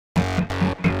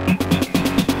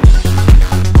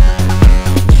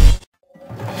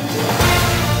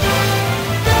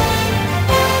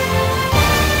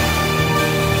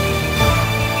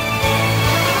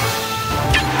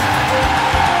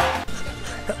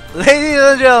Ladies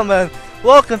and gentlemen,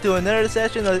 welcome to another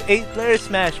session of 8-Player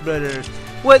Smash Brothers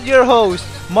with your host,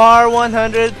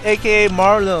 Mar100, aka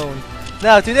Marlone.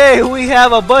 Now today we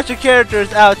have a bunch of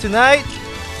characters out tonight.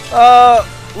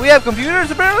 We have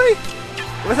computers apparently?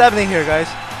 What's happening here, guys?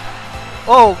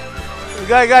 Oh,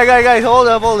 guys, hold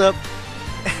up.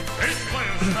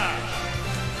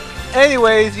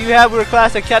 Anyways, you have your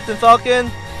classic Captain Falcon.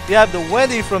 You have the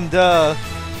Wendy from the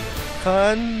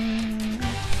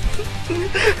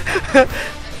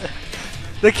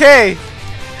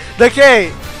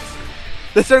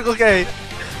the Circle K.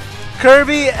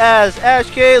 Kirby as Ash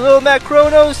K, Lil Mac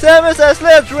Chrono, Samus as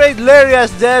Left Raid, Larry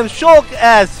as Dem, Shulk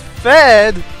as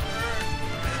Fed,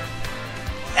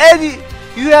 and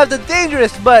you have the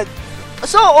dangerous but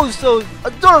so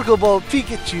adorable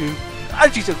Pikachu.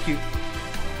 Aren't you so cute?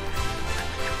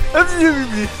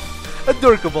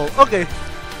 Adorable. Okay.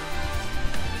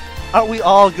 Aren't we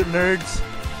all good nerds?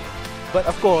 But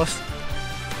of course.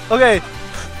 Okay.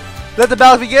 Let the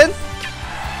battle begin.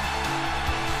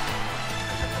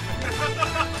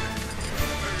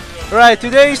 Right,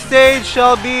 today's stage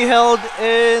shall be held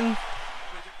in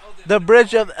the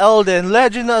Bridge of Elden,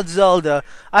 Legend of Zelda.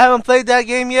 I haven't played that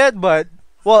game yet, but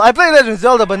well, I played Legend of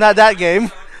Zelda, but not that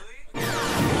game.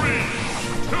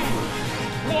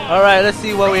 Alright, let's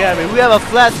see what we have here. We have a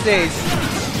flat stage.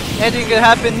 Anything can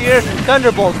happen here.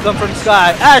 Thunderbolts come from the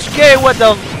sky. Ash K with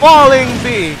the falling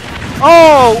bee.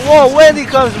 Oh, whoa, Wendy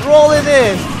comes rolling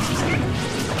in.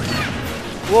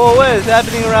 Whoa, what is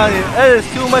happening around here? There is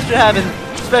too much to happen,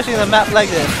 especially in a map like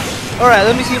this. Alright,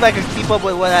 let me see if I can keep up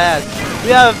with what I have. We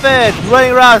have a Fed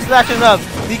running around, slashing up.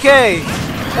 DK,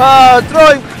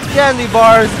 throwing candy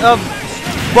bars of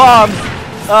bombs.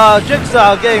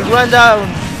 Jigsaw getting run down.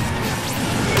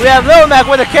 We have Lil Mac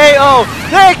with a KO.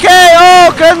 The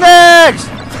KO connects!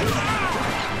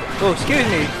 Oh, excuse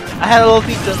me. I had a little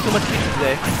pizza, too much pizza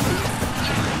today.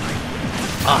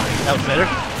 Ah, that was better.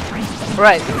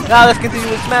 Alright, now let's continue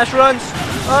with Smash runs.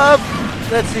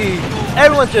 Let's see.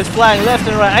 Everyone's just flying left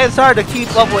and right. It's hard to keep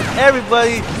up with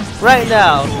everybody right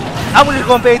now. I'm just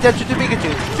going to pay attention to Pikachu.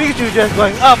 Pikachu just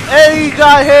going up, and he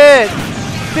got hit!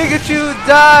 Pikachu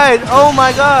died! Oh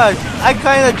my gosh! I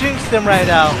kind of jinxed him right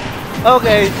now.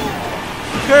 Okay,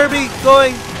 Kirby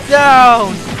going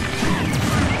down,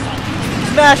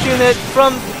 smashing it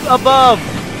from above,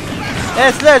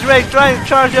 and Sledge Ray trying to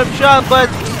charge up shot, but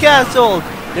cancelled.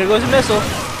 There goes a missile.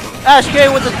 Ash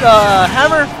K with the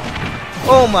hammer.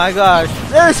 Oh my gosh,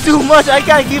 there's too much. I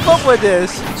can't keep up with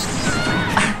this.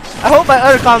 I hope my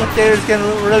other commentators can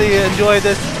really enjoy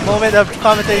this moment of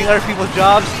commentating other people's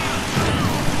jobs.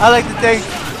 I'd like to thank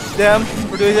them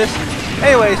for doing this.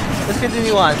 Anyways, let's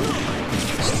continue on.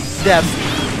 Dems.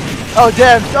 Oh,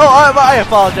 Dems. Oh, I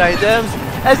apologize, Dems.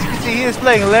 As you can see, he is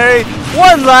playing Larry.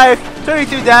 1 life,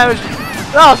 32 damage.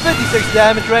 Oh, 56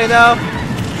 damage right now.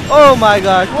 Oh my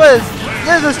gosh, what is...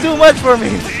 This is too much for me.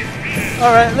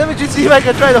 Alright, let me just see if I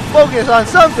can try to focus on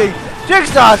something.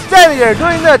 Jigsaw standing there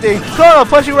doing nothing. Chrono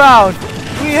punching around.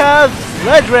 We have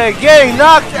Ledre getting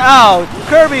knocked out.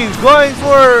 Kirby going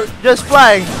for just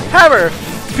flying. Hammer.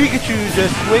 Pikachu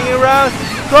just swinging around.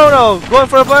 Chrono going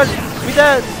for a punch. With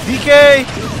that, DK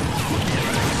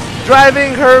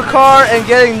driving her car and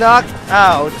getting knocked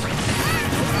out.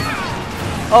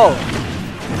 Oh,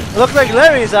 looks like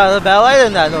Larry's out of the battle. I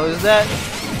did not notice that.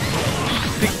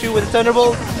 Pikachu with the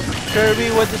Thunderbolt,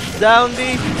 Kirby with the down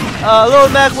B, Lil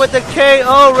Mac with the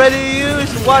KO ready to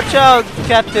use. Watch out,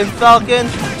 Captain Falcon.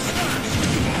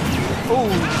 Ooh.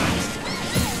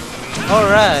 All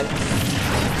right.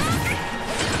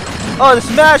 Oh, the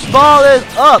Smash Ball is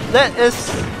up. That is.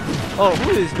 Oh,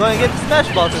 who is going to get the Smash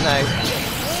Ball tonight?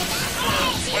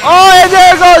 Oh, and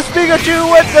there goes Pikachu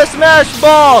with the Smash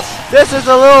Ball! This is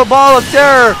a little ball of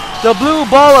terror. The blue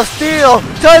ball of steel.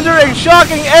 Thundering,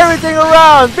 shocking everything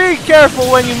around. Be careful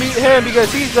when you meet him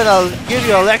because he's going to give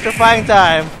you electrifying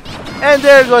time. And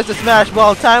there goes the Smash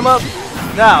Ball. Time up.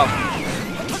 Now.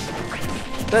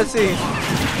 Let's see.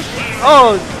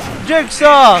 Oh,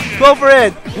 Jigsaw. Go for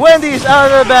it. Wendy's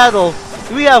out of the battle.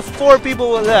 We have 4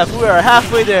 people left. We are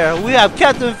halfway there. We have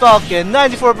Captain Falcon,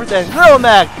 94%, Lil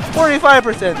Mac,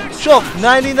 45%, Shulk,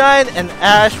 99%, and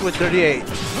Ash with 38%.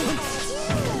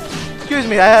 Excuse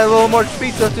me, I had a little more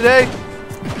pizza today.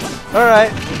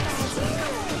 Alright.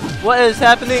 What is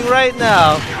happening right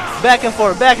now? Back and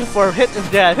forth, hit and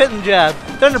jab.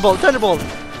 Thunderbolt.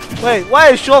 Wait, why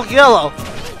is Shulk yellow?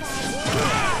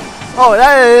 Oh,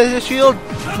 that is a shield.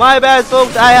 My bad,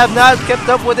 folks. I have not kept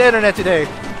up with the internet today.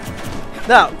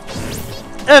 Now,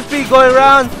 FB going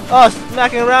around,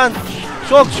 smacking around,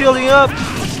 Shulk shielding up,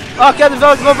 Captain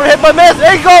Falcon going for a hit but miss,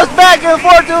 he goes back and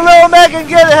forth to Lil Mac and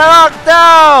get knocked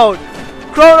out!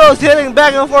 Chrono's hitting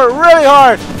back and forth really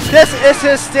hard. This is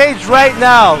his stage right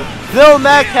now. Lil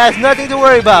Mac has nothing to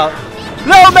worry about.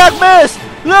 Lil Mac missed!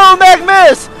 Lil Mac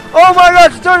missed! Oh my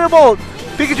gosh, Thunderbolt!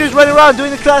 Pikachu's running around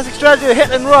doing the classic strategy of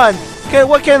hit and run. Okay,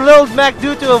 what can Lil Mac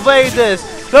do to evade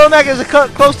this? Lil Mac is a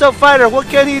close-up fighter. What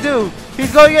can he do?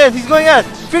 He's going in. He's going in.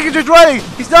 Pikachu's running.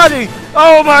 He's dodging.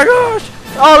 Oh my gosh!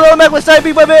 Oh, Lil Mac was side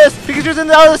beat by miss. Pikachu's in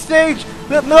the other stage.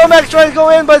 Lil Mac's trying to go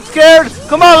in, but scared.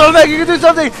 Come on, Lil Mac, you can do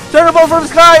something. Thunderbolt from the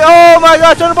sky. Oh my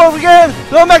gosh, Thunderbolt again.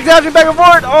 Lil Mac dodging back and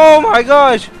forth. Oh my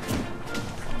gosh.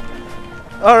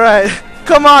 All right,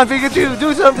 come on, Pikachu,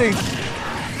 do something.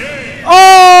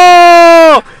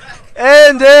 Oh!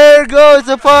 And there goes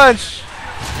the punch.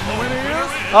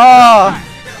 Oh.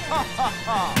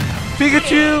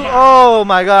 Pikachu. Oh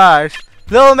my gosh.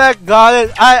 Lil Mac got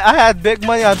it. I had big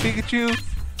money on Pikachu.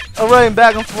 I'm running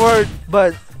back and forth,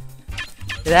 but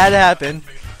it had to happen.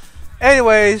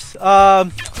 Anyways,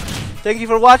 thank you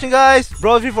for watching, guys.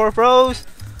 BrosB4Pros.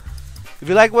 If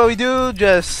you like what we do,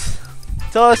 just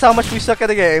tell us how much we suck at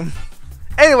the game.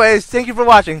 Anyways, thank you for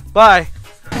watching. Bye.